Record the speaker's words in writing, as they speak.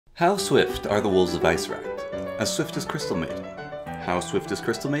How swift are the Wolves of Icewrack? As swift as Crystal Maiden. How swift is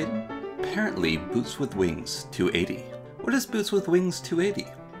Crystal Maiden? Apparently boots with wings 280. What is boots with wings 280?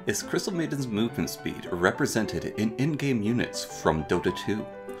 Is Crystal Maiden's movement speed represented in in-game units from Dota 2?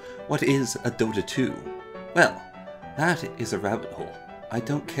 What is a Dota 2? Well, that is a rabbit hole I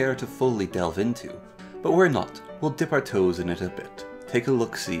don't care to fully delve into. But we're not. We'll dip our toes in it a bit, take a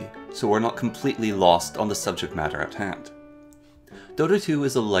look-see, so we're not completely lost on the subject matter at hand. Dota 2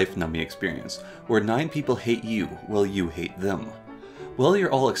 is a life-numbing experience, where 9 people hate you while you hate them. While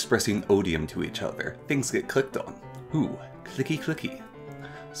you're all expressing odium to each other, things get clicked on. Ooh, clicky clicky.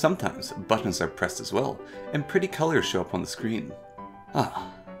 Sometimes buttons are pressed as well, and pretty colors show up on the screen.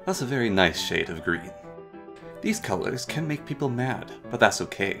 Ah, that's a very nice shade of green. These colors can make people mad, but that's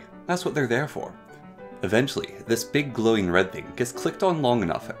okay. That's what they're there for. Eventually, this big glowing red thing gets clicked on long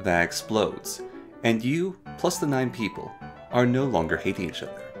enough that it explodes, and you, plus the 9 people, are no longer hating each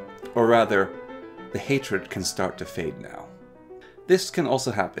other. Or rather, the hatred can start to fade now. This can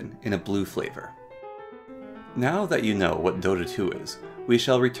also happen in a blue flavor. Now that you know what Dota 2 is, we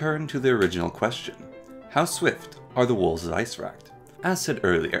shall return to the original question. How swift are the Wolves of Icewrack? As said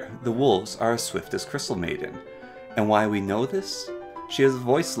earlier, the Wolves are as swift as Crystal Maiden. And why we know this? She has a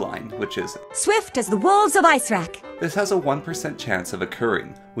voice line, which is swift as the Wolves of Icewrack. This has a 1% chance of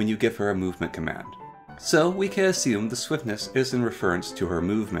occurring when you give her a movement command. So we can assume the swiftness is in reference to her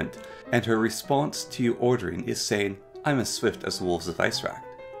movement, and her response to you ordering is saying, I'm as swift as the Wolves of Icewrack.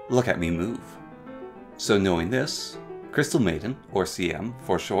 Look at me move. So knowing this, Crystal Maiden, or CM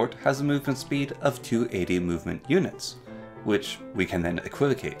for short, has a movement speed of 280 movement units, which we can then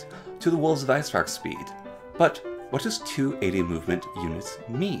equivocate to the Wolves of Icewrack's speed. But what does 280 movement units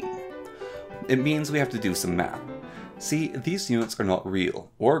mean? It means we have to do some math. See, these units are not real,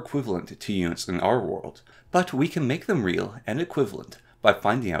 or equivalent to units in our world, but we can make them real and equivalent by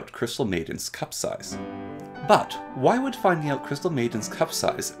finding out Crystal Maiden's cup size. But why would finding out Crystal Maiden's cup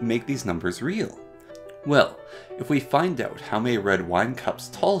size make these numbers real? Well, if we find out how many red wine cups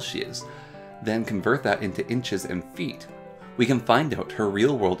tall she is, then convert that into inches and feet, we can find out her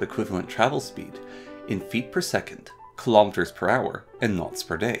real-world equivalent travel speed in feet per second, kilometers per hour, and knots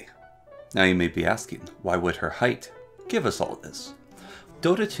per day. Now you may be asking, why would her height give us all this?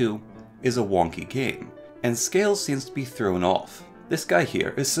 Dota 2 is a wonky game, and scale seems to be thrown off. This guy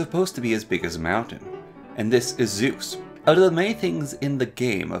here is supposed to be as big as a mountain, and this is Zeus. Out of the many things in the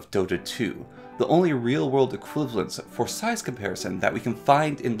game of Dota 2, the only real-world equivalents for size comparison that we can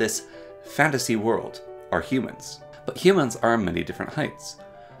find in this fantasy world are humans. But humans are many different heights.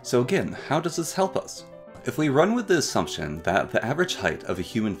 So again, how does this help us? If we run with the assumption that the average height of a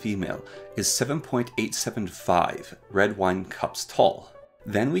human female is 7.875 red wine cups tall,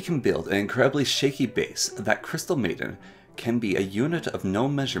 then we can build an incredibly shaky base that Crystal Maiden can be a unit of no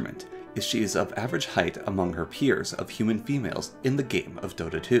measurement if she is of average height among her peers of human females in the game of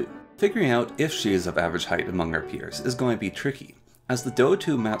Dota 2. Figuring out if she is of average height among her peers is going to be tricky, as the Dota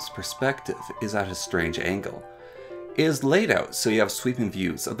 2 map's perspective is at a strange angle. It is laid out so you have sweeping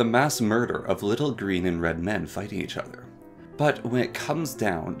views of the mass murder of little green and red men fighting each other. But when it comes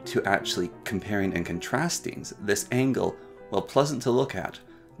down to actually comparing and contrasting, this angle, while pleasant to look at,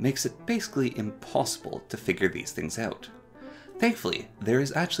 makes it basically impossible to figure these things out. Thankfully, there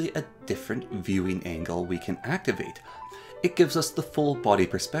is actually a different viewing angle we can activate. It gives us the full body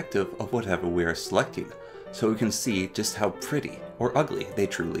perspective of whatever we are selecting, so we can see just how pretty or ugly they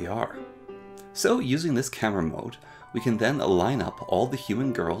truly are. So using this camera mode, we can then line up all the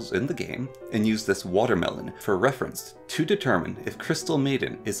human girls in the game and use this watermelon for reference to determine if Crystal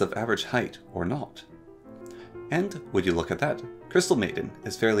Maiden is of average height or not. And would you look at that, Crystal Maiden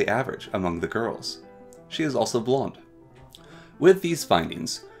is fairly average among the girls. She is also blonde. With these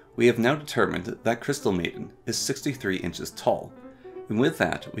findings, we have now determined that Crystal Maiden is 63 inches tall, and with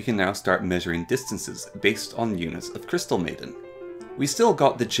that we can now start measuring distances based on units of Crystal Maiden. We still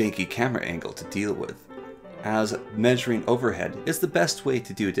got the janky camera angle to deal with, as measuring overhead is the best way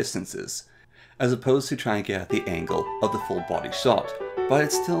to do distances, as opposed to trying to get at the angle of the full body shot, but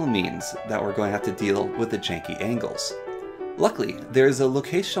it still means that we're going to have to deal with the janky angles. Luckily, there is a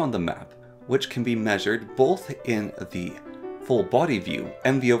location on the map which can be measured both in the full body view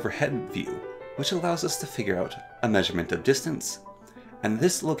and the overhead view, which allows us to figure out a measurement of distance. And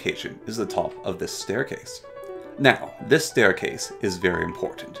this location is the top of this staircase. Now, this staircase is very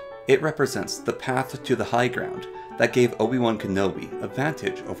important. It represents the path to the high ground that gave Obi-Wan Kenobi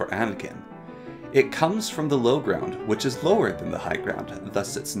advantage over Anakin. It comes from the low ground, which is lower than the high ground,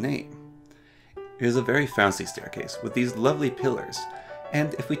 thus its name. It is a very fancy staircase with these lovely pillars,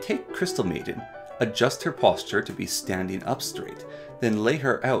 and if we take Crystal Maiden, adjust her posture to be standing up straight, then lay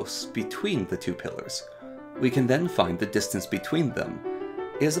her ouse between the two pillars. We can then find the distance between them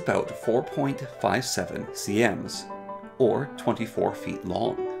is about 4.57 cms, or 24 feet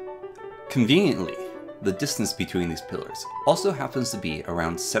long. Conveniently, the distance between these pillars also happens to be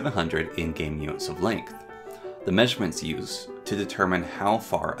around 700 in-game units of length, the measurements used to determine how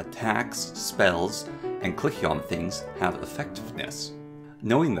far attacks, spells, and clicking on things have effectiveness.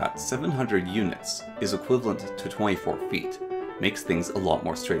 Knowing that 700 units is equivalent to 24 feet makes things a lot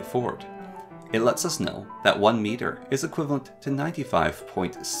more straightforward. It lets us know that 1 meter is equivalent to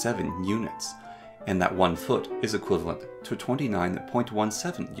 95.7 units, and that 1 foot is equivalent to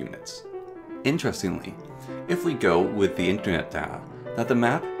 29.17 units. Interestingly, if we go with the internet data that the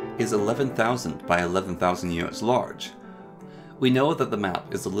map is 11,000 by 11,000 units large, we know that the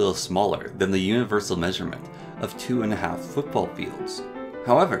map is a little smaller than the universal measurement of 2.5 football fields.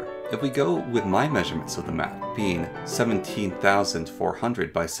 However, if we go with my measurements of the map being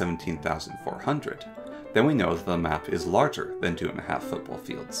 17,400 by 17,400, then we know that the map is larger than 2.5 football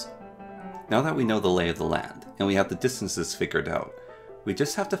fields. Now that we know the lay of the land, and we have the distances figured out, we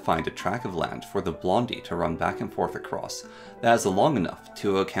just have to find a tract of land for the Blondie to run back and forth across that is long enough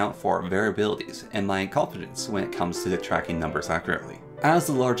to account for variabilities and my confidence when it comes to tracking numbers accurately. As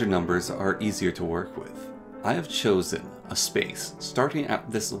the larger numbers are easier to work with, I have chosen a space starting at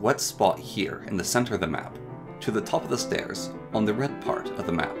this wet spot here in the center of the map to the top of the stairs on the red part of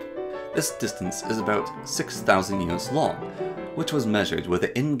the map. This distance is about 6,000 units long, which was measured with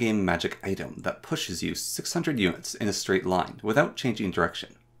an in-game magic item that pushes you 600 units in a straight line without changing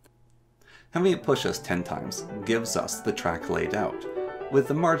direction. Having it push us 10 times gives us the track laid out, with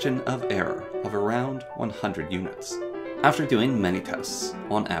the margin of error of around 100 units. After doing many tests,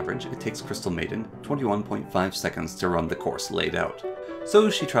 on average it takes Crystal Maiden 21.5 seconds to run the course laid out, so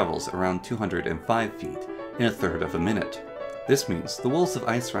she travels around 205 feet in a third of a minute. This means the Wolves of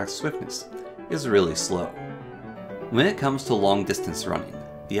Icewrack's swiftness is really slow. When it comes to long distance running,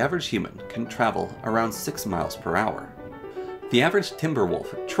 the average human can travel around 6 miles per hour. The average timber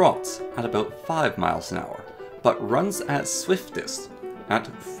wolf trots at about 5 miles an hour, but runs at swiftest at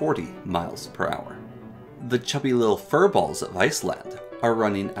 40 miles per hour. The chubby little furballs of Iceland are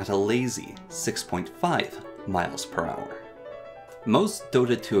running at a lazy 6.5 miles per hour. Most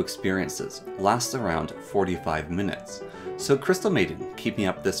Dota 2 experiences last around 45 minutes, so Crystal Maiden keeping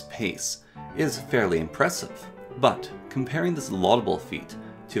up this pace is fairly impressive. But comparing this laudable feat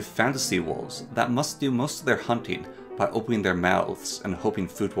to fantasy wolves that must do most of their hunting by opening their mouths and hoping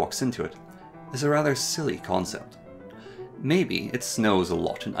food walks into it is a rather silly concept. Maybe it snows a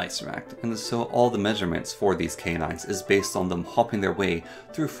lot in Icewrack, and so all the measurements for these canines is based on them hopping their way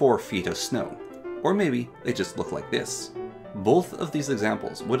through 4 feet of snow. Or maybe they just look like this. Both of these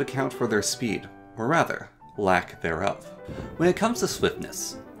examples would account for their speed, or rather, lack thereof. When it comes to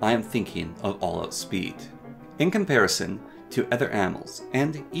swiftness, I am thinking of all-out speed. In comparison to other animals,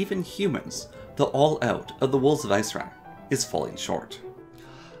 and even humans, the all-out of the Wolves of Icewrack is falling short.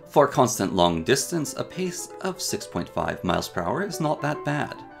 For constant long distance, a pace of 6.5 miles per hour is not that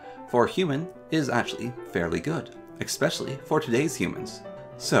bad. For a human, it is actually fairly good, especially for today's humans.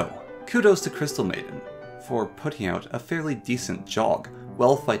 So, kudos to Crystal Maiden for putting out a fairly decent jog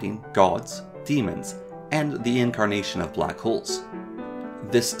while fighting gods, demons, and the incarnation of black holes.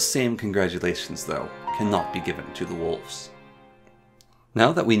 This same congratulations, though, cannot be given to the wolves.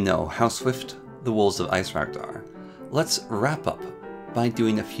 Now that we know how swift the Wolves of Icewrack are, let's wrap up by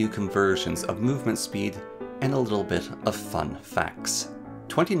doing a few conversions of movement speed and a little bit of fun facts.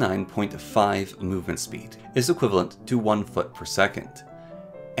 29.5 movement speed is equivalent to 1 foot per second,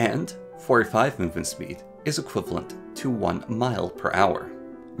 and 45 movement speed is equivalent to 1 mile per hour.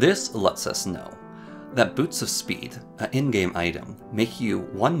 This lets us know that Boots of Speed, an in-game item, make you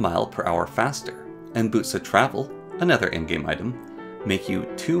 1 mile per hour faster, and Boots of Travel, another in-game item, make you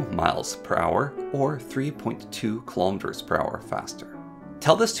 2 miles per hour or 3.2 kilometers per hour faster.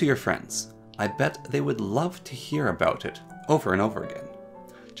 Tell this to your friends. I bet they would love to hear about it over and over again.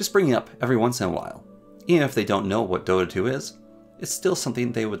 Just bring it up every once in a while. Even if they don't know what Dota 2 is, it's still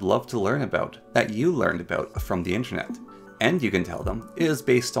something they would love to learn about, that you learned about from the internet. And you can tell them it is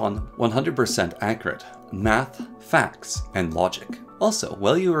based on 100% accurate math, facts, and logic. Also,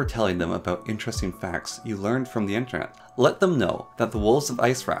 while you are telling them about interesting facts you learned from the internet, let them know that the Wolves of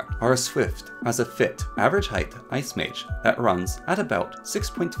Icewrack are as swift as a fit, average height ice mage that runs at about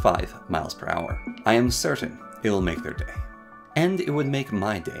 6.5 miles per hour. I am certain it will make their day. And it would make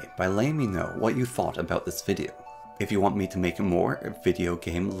my day by letting me know what you thought about this video. If you want me to make more video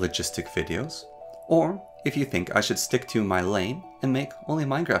game logistic videos, or if you think I should stick to my lane and make only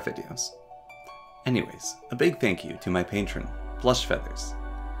Minecraft videos. Anyways, a big thank you to my patron, Blush Feathers.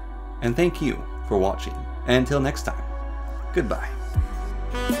 And thank you for watching, and until next time, goodbye.